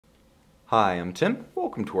Hi, I'm Tim.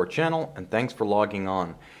 Welcome to our channel and thanks for logging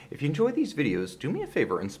on. If you enjoy these videos, do me a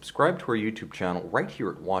favor and subscribe to our YouTube channel right here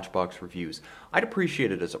at Watchbox Reviews. I'd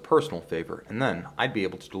appreciate it as a personal favor, and then I'd be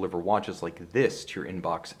able to deliver watches like this to your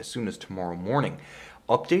inbox as soon as tomorrow morning.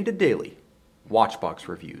 Updated daily, Watchbox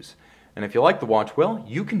Reviews. And if you like the watch, well,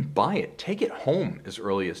 you can buy it. Take it home as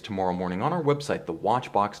early as tomorrow morning on our website,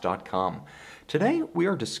 thewatchbox.com. Today, we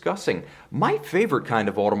are discussing my favorite kind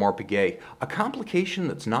of Audemars Piguet, a complication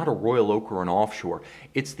that's not a Royal Oak or an offshore.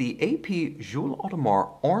 It's the AP Jules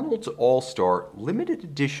Audemars Arnold's All-Star Limited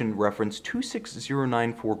Edition reference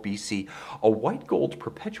 26094BC, a white gold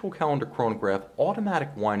Perpetual Calendar chronograph,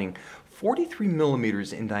 automatic winding, 43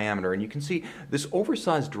 millimeters in diameter, and you can see this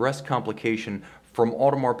oversized dress complication from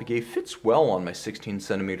Audemars Piguet fits well on my 16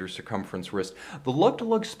 centimeter circumference wrist. The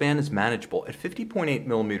lug-to-lug span is manageable at 50.8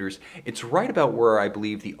 millimeters. It's right about where I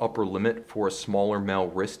believe the upper limit for a smaller male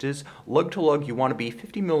wrist is. Lug-to-lug, you want to be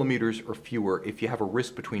 50 millimeters or fewer if you have a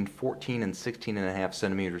wrist between 14 and 16.5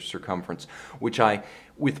 centimeters circumference, which I,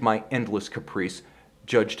 with my endless caprice,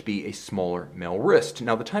 judged to be a smaller male wrist.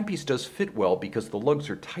 Now the timepiece does fit well because the lugs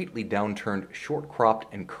are tightly downturned, short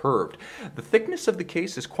cropped, and curved. The thickness of the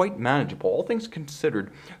case is quite manageable, all things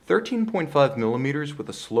considered. 13.5 millimeters with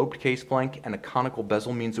a sloped case flank and a conical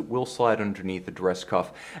bezel means it will slide underneath the dress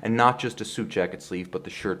cuff, and not just a suit jacket sleeve, but the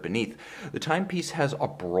shirt beneath. The timepiece has a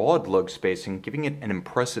broad lug spacing, giving it an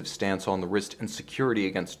impressive stance on the wrist and security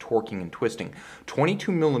against torquing and twisting.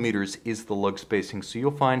 22 millimeters is the lug spacing, so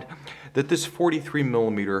you'll find that this 43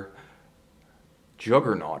 millimeter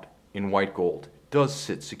juggernaut in white gold does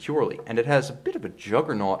sit securely, and it has a bit of a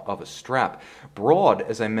juggernaut of a strap. Broad,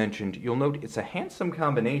 as I mentioned, you'll note it's a handsome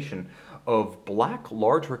combination of black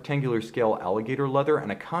large rectangular scale alligator leather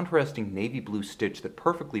and a contrasting navy blue stitch that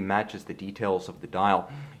perfectly matches the details of the dial.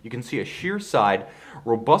 You can see a sheer side,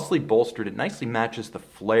 robustly bolstered. It nicely matches the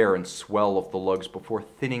flare and swell of the lugs before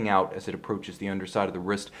thinning out as it approaches the underside of the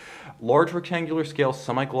wrist. Large rectangular scale,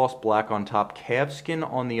 semi-gloss black on top, calfskin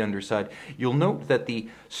on the underside. You'll note that the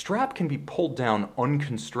strap can be pulled down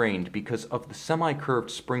unconstrained because of the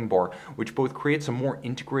semi-curved spring bar, which both creates a more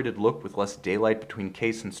integrated look with less daylight between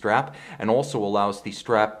case and strap, and also allows the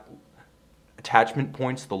strap attachment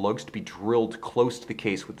points, the lugs, to be drilled close to the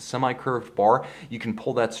case. With the semi-curved bar, you can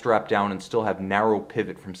pull that strap down and still have narrow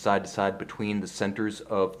pivot from side to side between the centers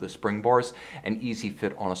of the spring bars, and easy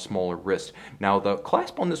fit on a smaller wrist. Now, the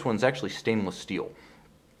clasp on this one is actually stainless steel.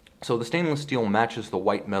 So the stainless steel matches the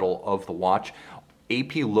white metal of the watch.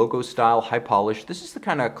 AP logo style, high polish. This is the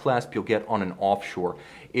kind of clasp you'll get on an offshore.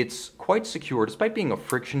 It's quite secure. Despite being a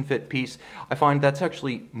friction fit piece, I find that's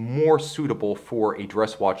actually more suitable for a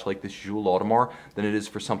dress watch like this Jules Audemars than it is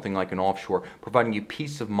for something like an offshore, providing you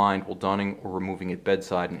peace of mind while donning or removing at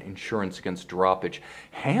bedside and insurance against droppage.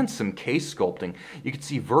 Handsome case sculpting. You can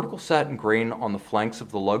see vertical satin grain on the flanks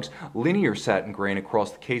of the lugs, linear satin grain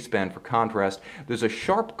across the case band for contrast. There's a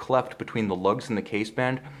sharp cleft between the lugs and the case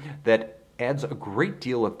band that adds a great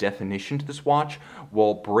deal of definition to this watch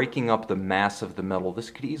while breaking up the mass of the metal. This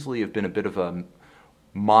could easily have been a bit of a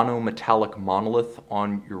monometallic monolith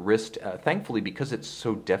on your wrist. Thankfully, because it's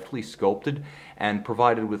so deftly sculpted and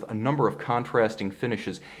provided with a number of contrasting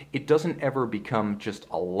finishes, it doesn't ever become just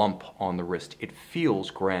a lump on the wrist. It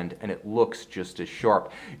feels grand and it looks just as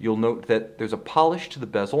sharp. You'll note that there's a polish to the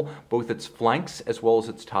bezel, both its flanks as well as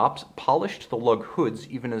its tops, polished to the lug hoods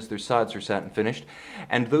even as their sides are satin finished,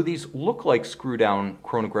 and though these look like screw down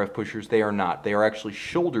chronograph pushers, they are not. They are actually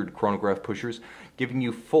shouldered chronograph pushers, giving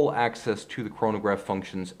you full access to the chronograph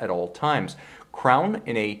functions at all times. Crown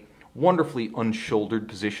in a wonderfully unshouldered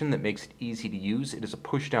position that makes it easy to use. It is a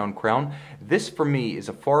push-down crown. This, for me, is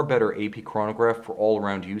a far better AP chronograph for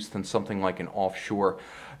all-around use than something like an offshore,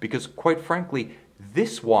 because, quite frankly,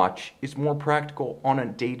 this watch is more practical on a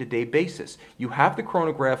day-to-day basis. You have the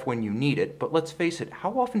chronograph when you need it, but let's face it,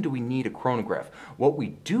 how often do we need a chronograph? What we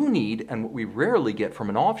do need, and what we rarely get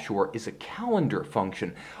from an offshore, is a calendar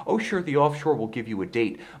function. Oh sure, the offshore will give you a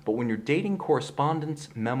date, but when you're dating correspondence,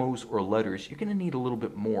 memos, or letters, you're going to need a little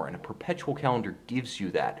bit more, and a perpetual calendar gives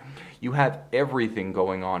you that. You have everything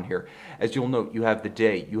going on here. As you'll note, you have the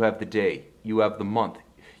day, you have the month,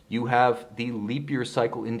 you have the leap year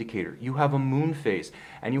cycle indicator, you have a moon phase,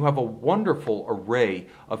 and you have a wonderful array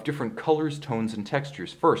of different colors, tones, and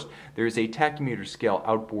textures. First, there is a tachymeter scale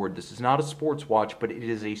outboard. This is not a sports watch, but it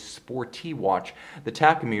is a sporty watch. The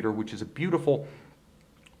tachymeter, which is a beautiful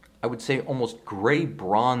I would say almost gray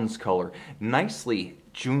bronze color, nicely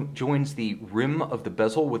joins the rim of the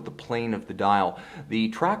bezel with the plane of the dial. The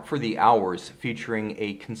track for the hours featuring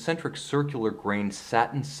a concentric circular grained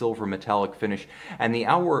satin silver metallic finish, and the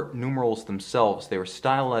hour numerals themselves, they are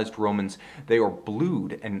stylized Romans. They are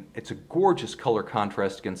blued, and it's a gorgeous color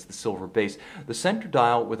contrast against the silver base. The center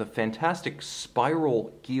dial with a fantastic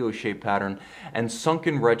spiral guillot-shaped pattern and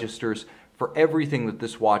sunken registers for everything that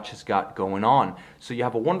this watch has got going on. So you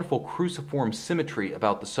have a wonderful cruciform symmetry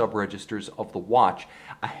about the sub-registers of the watch,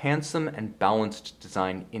 a handsome and balanced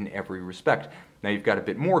design in every respect. Now you've got a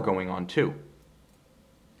bit more going on too,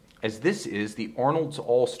 as this is the Arnold's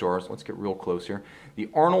All-Stars. Let's get real close here. The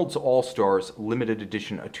Arnold's All-Stars limited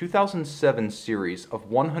edition, a 2007 series of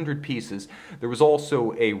 100 pieces. There was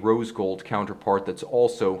also a rose gold counterpart that's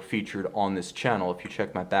also featured on this channel if you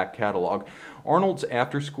check my back catalog. Arnold's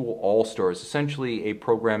After School All-Stars, essentially a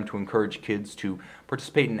program to encourage kids to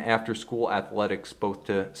participate in after-school athletics, both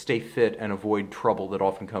to stay fit and avoid trouble that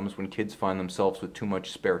often comes when kids find themselves with too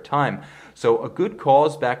much spare time. So a good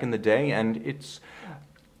cause back in the day, and it's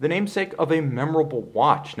the namesake of a memorable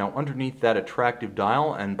watch. Now, underneath that attractive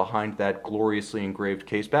dial and behind that gloriously engraved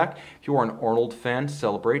caseback, if you are an Arnold fan,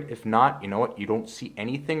 celebrate. If not, you know what? You don't see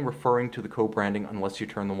anything referring to the co-branding unless you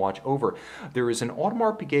turn the watch over. There is an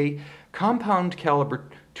Audemars Piguet compound caliber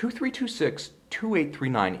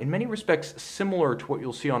 2326-2839, in many respects similar to what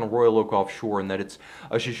you'll see on a Royal Oak offshore, in that it's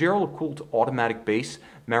a Jaeger-LeCoultre automatic base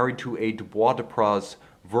married to a Dubois de Praz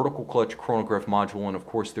vertical clutch chronograph module, and of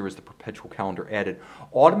course there is the Perpetual Calendar added.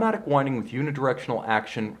 Automatic winding with unidirectional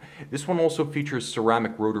action. This one also features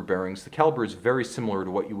ceramic rotor bearings. The caliber is very similar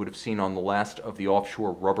to what you would have seen on the last of the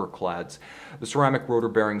offshore rubber clads. The ceramic rotor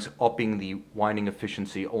bearings upping the winding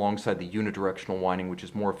efficiency alongside the unidirectional winding, which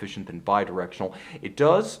is more efficient than bidirectional. It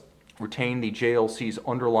does retain the JLC's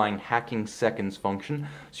underlying hacking seconds function,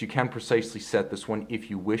 so you can precisely set this one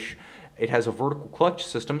if you wish. It has a vertical clutch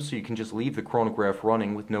system, so you can just leave the chronograph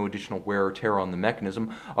running with no additional wear or tear on the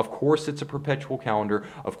mechanism. Of course, it's a perpetual calendar.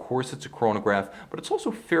 Of course, it's a chronograph, but it's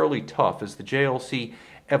also fairly tough, as the JLC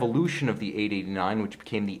evolution of the 889, which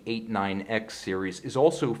became the 89X series, is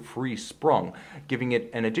also free-sprung, giving it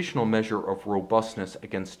an additional measure of robustness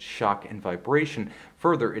against shock and vibration.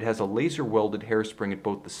 Further, it has a laser-welded hairspring at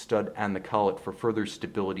both the stud and the collet for further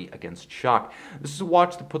stability against shock. This is a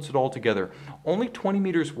watch that puts it all together. Only 20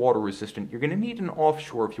 meters water resistant. You're going to need an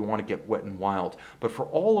offshore if you want to get wet and wild. But for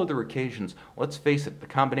all other occasions, let's face it, the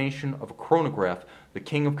combination of a chronograph, the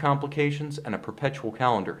king of complications, and a perpetual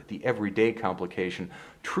calendar, the everyday complication,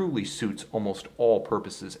 truly suits almost all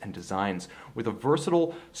purposes and designs. With a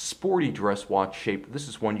versatile, sporty dress watch shape, this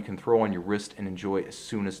is one you can throw on your wrist and enjoy as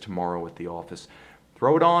soon as tomorrow at the office.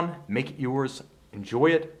 Throw it on, make it yours, enjoy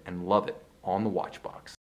it, and love it on the Watchbox.